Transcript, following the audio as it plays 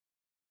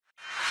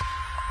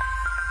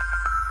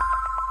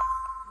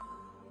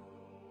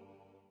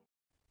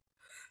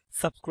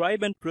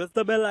Subscribe and press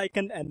the bell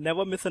icon and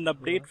never miss an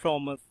update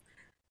from us.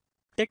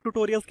 Take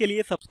tutorials के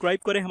लिए subscribe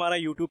करें हमारा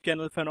YouTube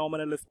channel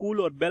phenomenal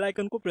school और bell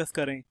icon को press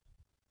करें.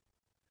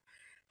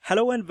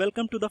 Hello and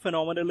welcome to the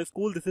Phenomenal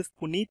School. This is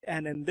Puneet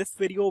and in this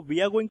video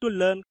we are going to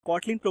learn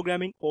Kotlin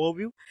Programming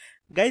Overview.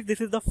 Guys,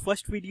 this is the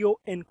first video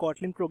in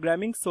Kotlin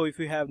Programming, so if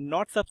you have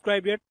not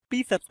subscribed yet,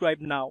 please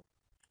subscribe now.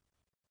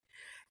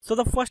 So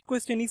the first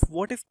question is,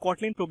 what is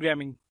Kotlin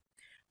Programming?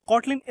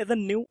 Kotlin is a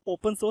new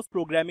open source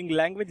programming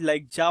language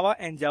like Java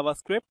and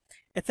JavaScript.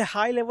 It's a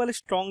high level,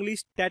 strongly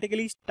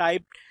statically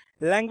typed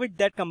language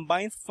that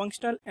combines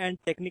functional and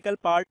technical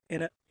part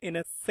in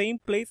a same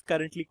place.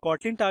 Currently,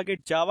 Kotlin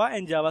targets Java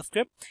and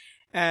JavaScript,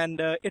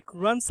 and it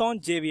runs on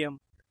JVM.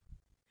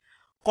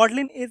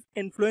 Kotlin is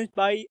influenced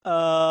by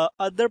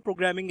other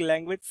programming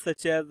languages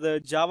such as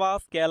Java,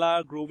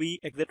 Scala, Groovy,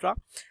 etc.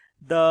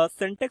 The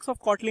syntax of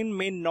Kotlin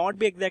may not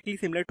be exactly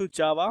similar to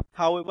Java.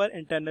 However,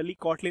 internally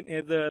Kotlin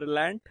is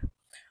reliant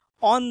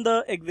on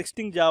the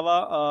existing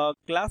Java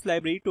class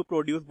library to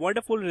produce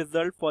wonderful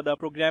results for the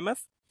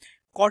programmers.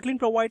 Kotlin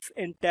provides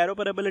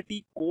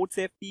interoperability, code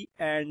safety,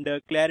 and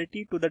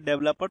clarity to the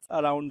developers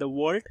around the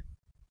world.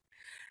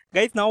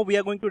 Guys, now we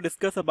are going to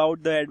discuss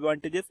about the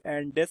advantages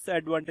and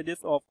disadvantages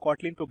of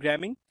Kotlin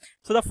programming.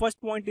 So the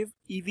first point is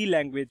easy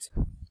language.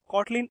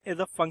 Kotlin is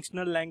a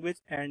functional language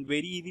and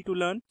very easy to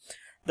learn.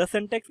 The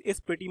syntax is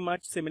pretty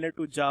much similar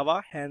to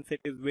Java, hence it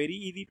is very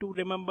easy to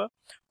remember.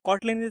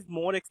 Kotlin is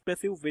more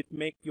expressive, which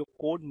makes your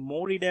code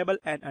more readable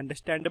and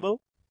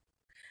understandable.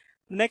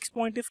 The next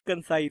point is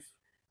concise.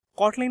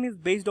 Kotlin is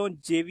based on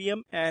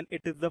JVM and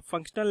it is the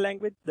functional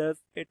language, thus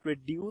it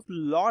reduces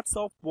lots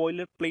of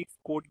boilerplate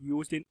code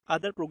used in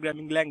other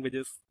programming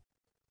languages.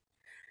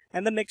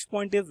 And the next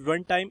point is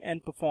runtime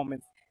and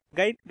performance.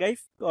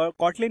 Guys,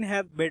 Kotlin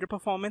has better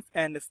performance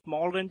and a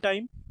small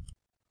runtime.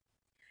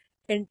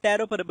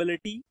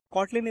 Interoperability.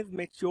 Kotlin is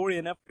mature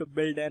enough to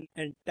build an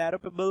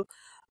interoperable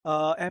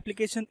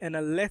application in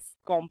a less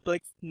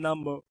complex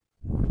number.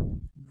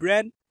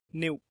 Brand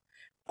new.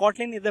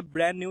 Kotlin is a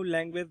brand new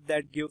language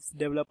that gives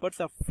developers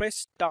a fresh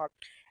start.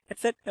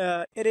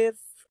 It is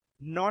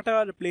not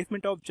a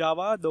replacement of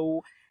Java,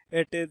 though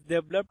it is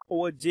developed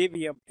over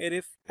JVM. It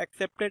is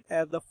accepted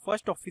as the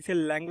first official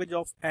language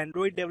of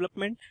Android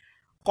development.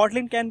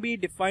 Kotlin can be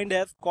defined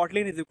as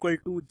Kotlin is equal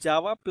to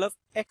Java plus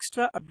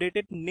extra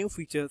updated new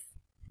features.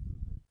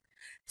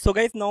 So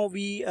guys, now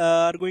we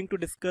are going to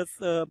discuss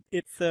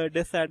its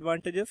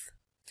disadvantages.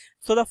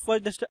 So the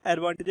first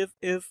disadvantages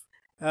is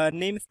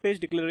namespace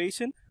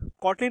declaration.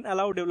 Kotlin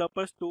allows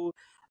developers to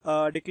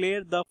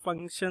declare the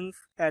functions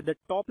at the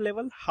top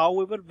level.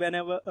 However,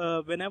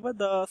 whenever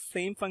the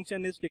same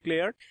function is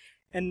declared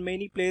in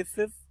many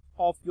places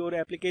of your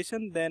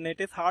application, then it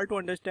is hard to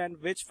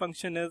understand which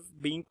function is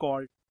being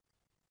called.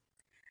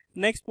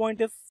 Next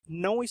point is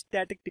no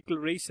static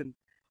declaration.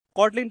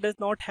 Kotlin does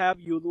not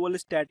have usual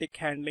static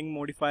handling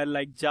modifier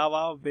like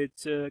Java,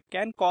 which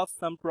can cause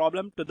some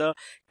problem to the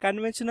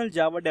conventional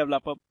Java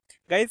developer.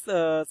 Guys,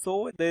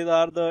 so these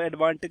are the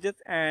advantages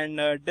and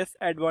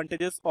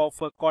disadvantages of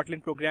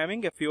Kotlin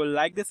programming. If you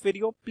like this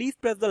video, please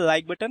press the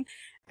like button,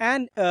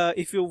 and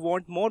if you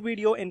want more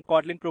video in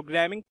Kotlin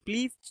programming,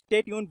 please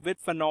stay tuned with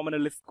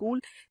Phenomenal School.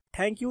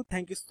 Thank you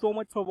so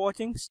much for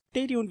watching.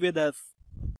 Stay tuned with us.